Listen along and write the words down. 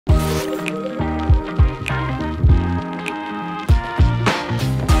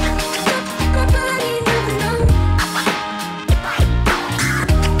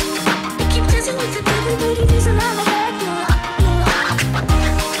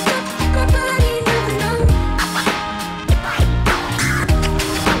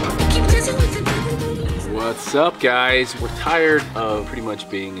What's up, guys? We're tired of pretty much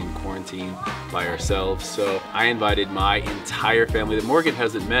being in quarantine by ourselves, so I invited my entire family that Morgan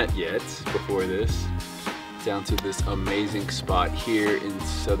hasn't met yet before this down to this amazing spot here in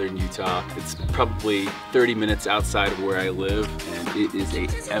southern Utah. It's probably 30 minutes outside of where I live, and it is a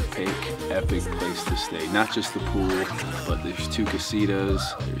epic place to stay. Not just the pool, but there's 2 casitas,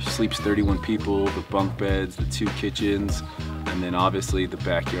 there sleeps 31 people, the bunk beds, the 2 kitchens, and then obviously the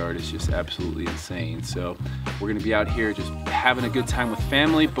backyard is just absolutely insane. So we're gonna be out here just having a good time with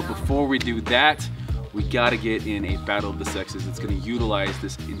family, but before we do that, we gotta get in a battle of the sexes. It's gonna utilize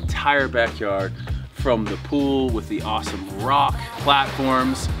this entire backyard, from the pool with the awesome rock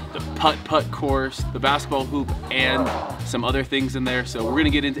platforms, the putt-putt course, the basketball hoop, and some other things in there. So we're gonna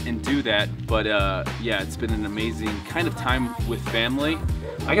get into and do that. But yeah, it's been an amazing kind of time with family.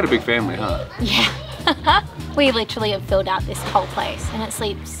 I got a big family, huh? Yeah. We literally have filled out this whole place and it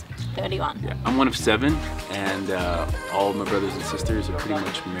sleeps 31. Yeah, I'm one of 7, and all of my brothers and sisters are pretty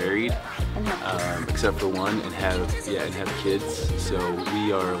much married, except for one, and have kids. So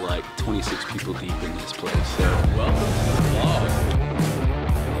we are like 26 people deep in this place. So welcome to the vlog.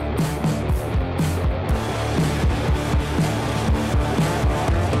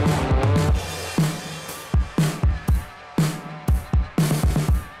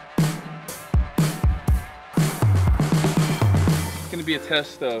 Be a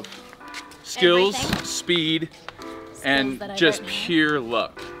test of skills, speed, and just pure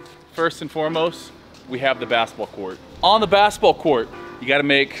luck. First and foremost, we have the basketball court. On the basketball court, you gotta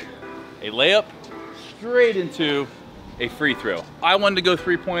make a layup straight into a free throw. I wanted to go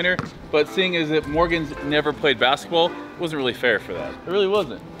 3-pointer, but seeing as if Morgan's never played basketball, it wasn't really fair for that. It really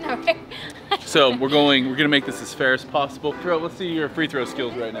wasn't. Okay. So we're gonna make this as fair as possible. Let's see your free throw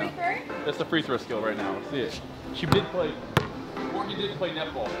skills right now. That's the free throw skill right now. Let's see it. She did play. Morgan did play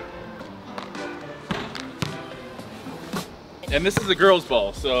netball. And this is a girl's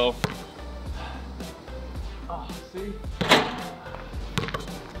ball, so. Oh, see?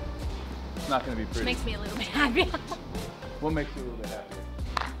 It's not gonna be pretty. Makes me a little bit happier. What makes you a little bit happier?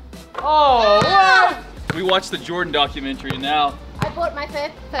 Oh, what? We watched the Jordan documentary, and now. I bought my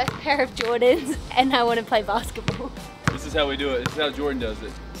first pair of Jordans and I want to play basketball. This is how we do it. This is how Jordan does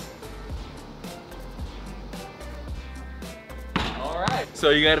it. So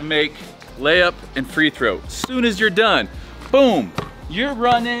you gotta make layup and free throw. As soon as you're done, boom, you're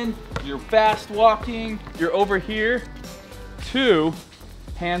running, you're fast walking, you're over here to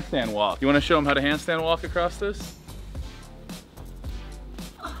handstand walk. You wanna show them how to handstand walk across this?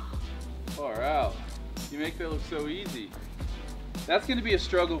 Far out. You make that look so easy. That's gonna be a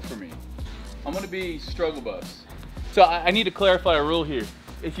struggle for me. I'm gonna be struggle bus. So I need to clarify a rule here.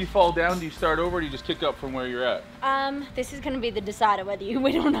 If you fall down, do you start over or do you just kick up from where you're at? This is going to be the decider whether you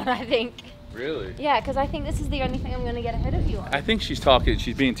win or not, I think. Really? Yeah, because I think this is the only thing I'm going to get ahead of you on. I think she's talking,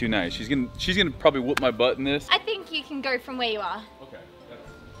 she's being too nice. She's gonna probably whoop my butt in this. I think you can go from where you are. Okay,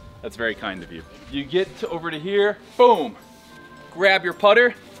 that's very kind of you. You get over to here, boom. Grab your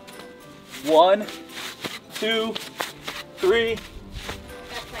putter. 1, 2, 3,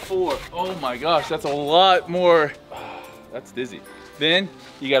 4. Oh my gosh, that's a lot more. That's dizzy. Then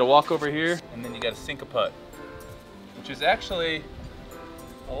you gotta walk over here and then you gotta sink a putt, which is actually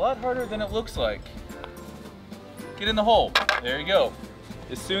a lot harder than it looks like. Get in the hole, there you go.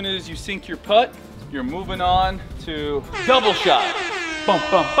 As soon as you sink your putt, you're moving on to double shot. Bum,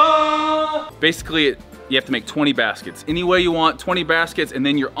 bum, bum. Basically, you have to make 20 baskets. Any way you want, 20 baskets, and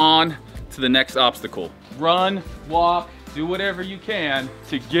then you're on to the next obstacle. Run, walk, do whatever you can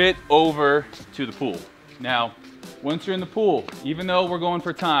to get over to the pool. Now, once you're in the pool, even though we're going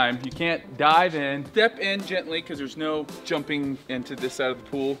for time, you can't dive in. Step in gently because there's no jumping into this side of the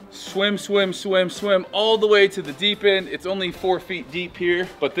pool. Swim, swim, swim, swim all the way to the deep end. It's only 4 feet deep here,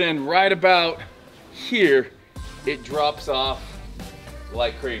 but then right about here, it drops off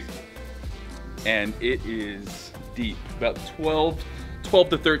like crazy. And it is deep, about 12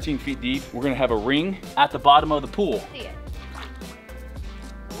 to 13 feet deep. We're gonna have a ring at the bottom of the pool. See it.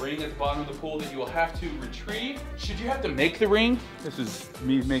 Ring at the bottom of the pool that you will have to retrieve. Should you have to make the ring? This is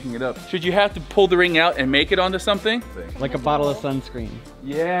me making it up. Should you have to pull the ring out and make it onto something? Like a bottle of sunscreen.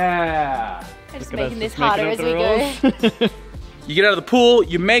 Yeah. I'm just making this harder as we go. You get out of the pool,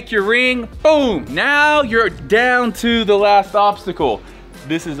 you make your ring, boom. Now you're down to the last obstacle.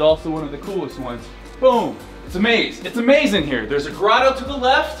 This is also one of the coolest ones. Boom, it's amazing. It's amazing here. There's a grotto to the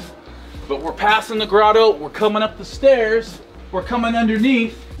left, but we're passing the grotto, we're coming up the stairs, we're coming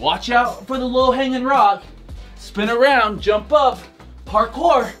underneath. Watch out for the low-hanging rock. Spin around, jump up,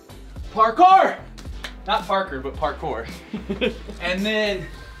 parkour, parkour. Not Parker, but parkour. And then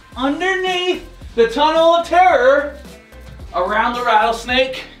underneath the tunnel of terror around the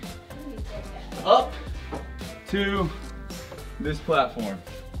rattlesnake up to this platform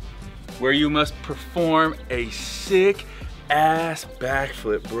where you must perform a sick ass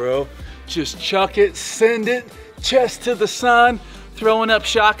backflip, bro. Just chuck it, send it, chest to the sun, throwing up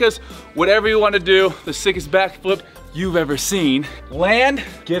shakas, whatever you want to do, the sickest backflip you've ever seen. Land,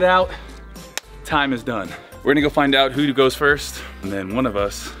 get out, time is done. We're gonna go find out who goes first, and then one of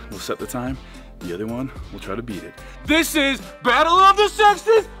us will set the time, the other one will try to beat it. This is Battle of the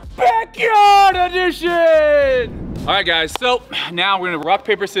Sexes Backyard Edition! All right guys, so now we're gonna rock,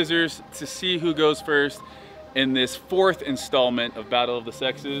 paper, scissors to see who goes first in this 4th installment of Battle of the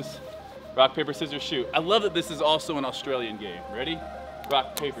Sexes. Rock, paper, scissors, shoot. I love that this is also an Australian game. Ready?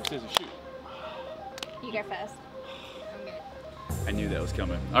 Rock, paper, scissors, shoot. You go first. I'm good. I knew that was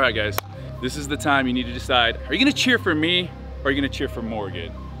coming. All right guys, this is the time you need to decide. Are you gonna cheer for me or are you gonna cheer for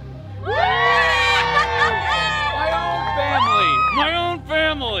Morgan? My own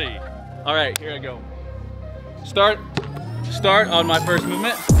family. All right, here I go. Start on my first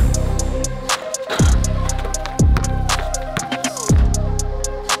movement.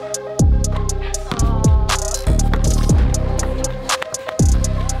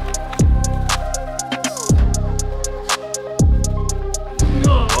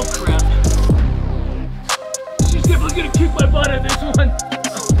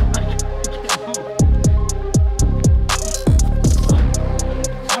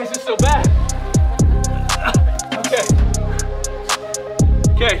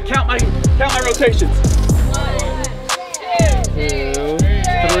 Count my rotations. 1, 2,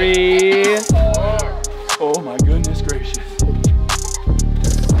 3, 4. Oh my goodness gracious.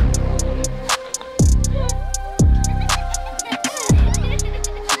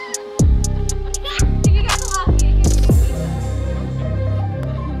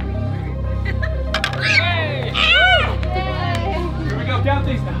 Here we go, count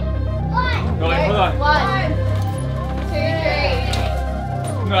these now. Go ahead, hold on. 1, 2,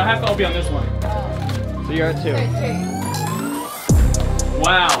 3. No, I have to all be on this one. So you're at 2.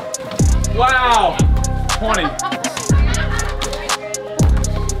 Wow. Wow. 20. 3,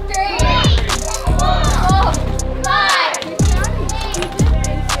 4, 5.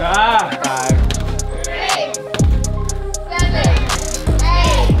 Ah. 5. 6, 7,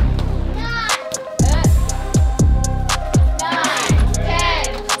 8, 9,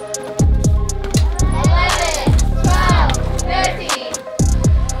 10, 11, 12, 13,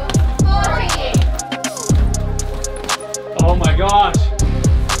 14. Oh my gosh.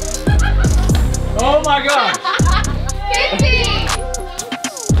 Oh my gosh. 15,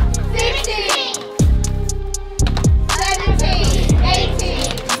 16, 17,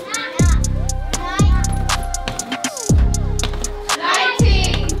 18,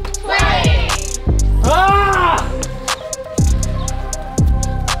 19, 20. Ah!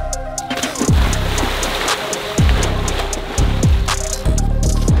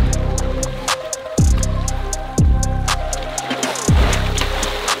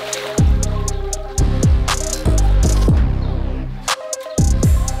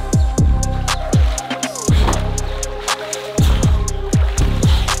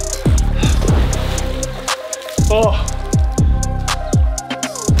 Oh.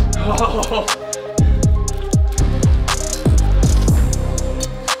 Oh.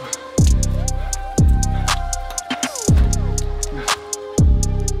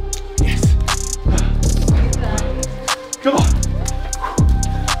 Yes. Come on.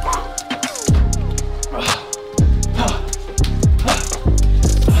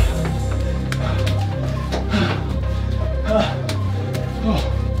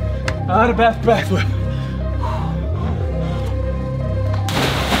 Out of backflip.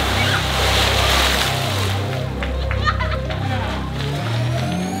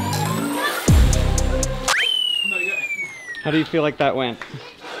 How do you feel like that went?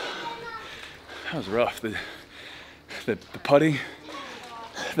 That was rough. The putting,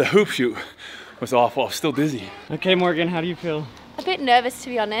 the hoop shoot was awful. I was still dizzy. Okay, Morgan, how do you feel? A bit nervous, to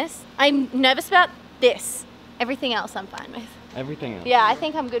be honest. I'm nervous about this. Everything else I'm fine with. Everything else? Yeah, I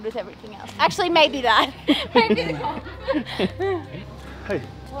think I'm good with everything else. Actually, maybe that. Maybe that. Hey,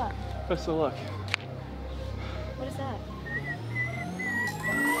 What? best of luck. What is that?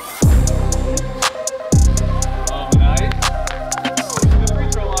 Oh, nice. The free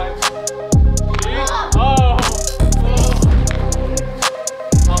throw line. Oh. Oh.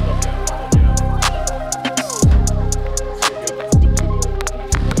 I'll help you out.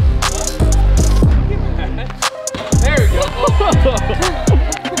 There we go.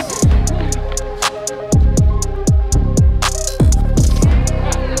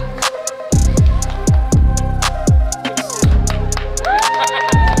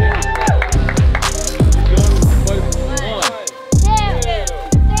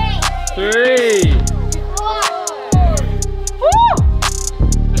 3.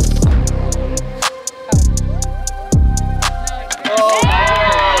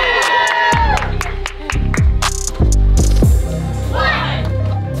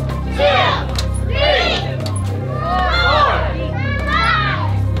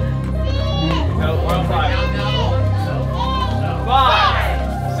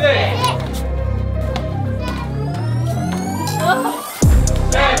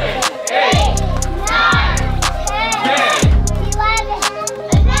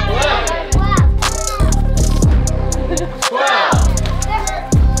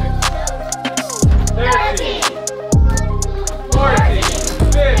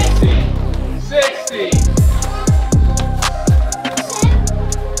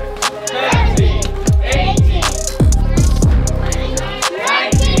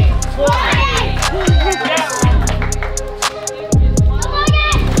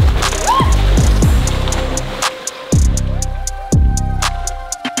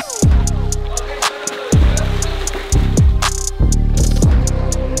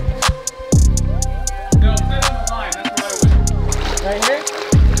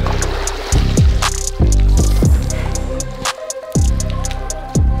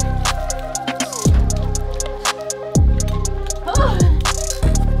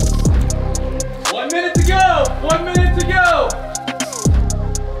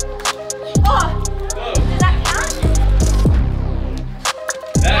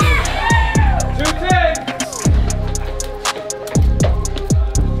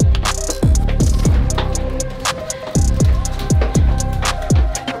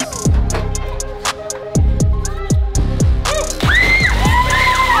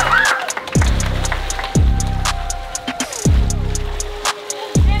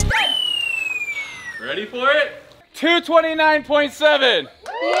 Ready for it? 229.7.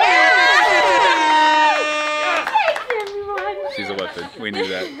 She's a weapon. We knew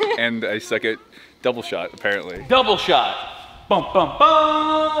that. And I suck at double shot, apparently. Double shot. Bum, bum,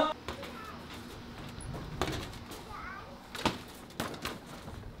 bum.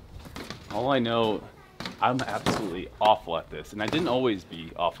 All I know, I'm absolutely awful at this. And I didn't always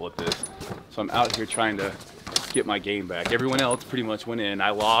be awful at this. So I'm out here trying to get my game back. Everyone else pretty much went in. I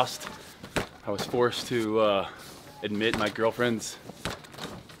lost. I was forced to admit my girlfriend's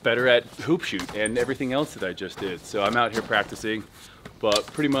better at hoop shoot and everything else that I just did. So I'm out here practicing, but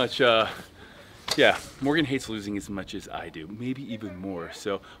pretty much, yeah, Morgan hates losing as much as I do, maybe even more.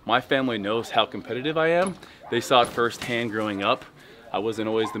 So my family knows how competitive I am. They saw it firsthand growing up. I wasn't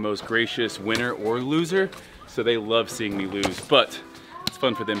always the most gracious winner or loser, so they love seeing me lose, but it's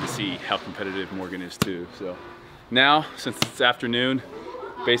fun for them to see how competitive Morgan is too. So now, since it's afternoon,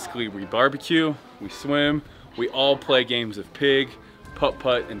 basically we barbecue, we swim, we all play games of pig,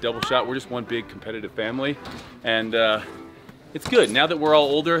 putt-putt, and double shot. We're just one big competitive family, and it's good. Now that we're all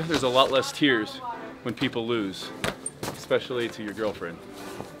older, there's a lot less tears when people lose, especially to your girlfriend.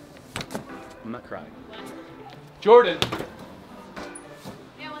 I'm not crying. Jordan!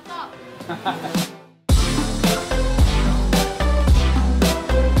 Yeah, what's up?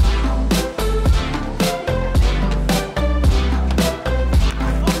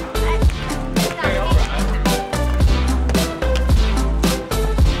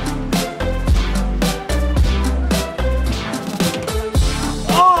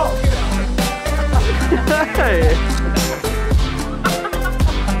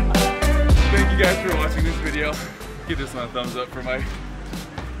 Thank you guys for watching this video. Give this one a thumbs up for my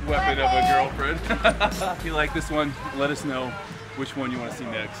weapon of a girlfriend. If you like this one, let us know which one you want to see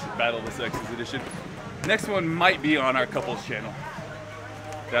next. Battle of the Sexes edition. Next one might be on our couples channel.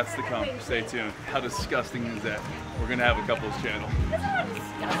 That's to come. Stay tuned. How disgusting is that? We're gonna have a couples channel.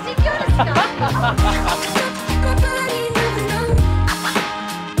 Disgusting. You're disgusting.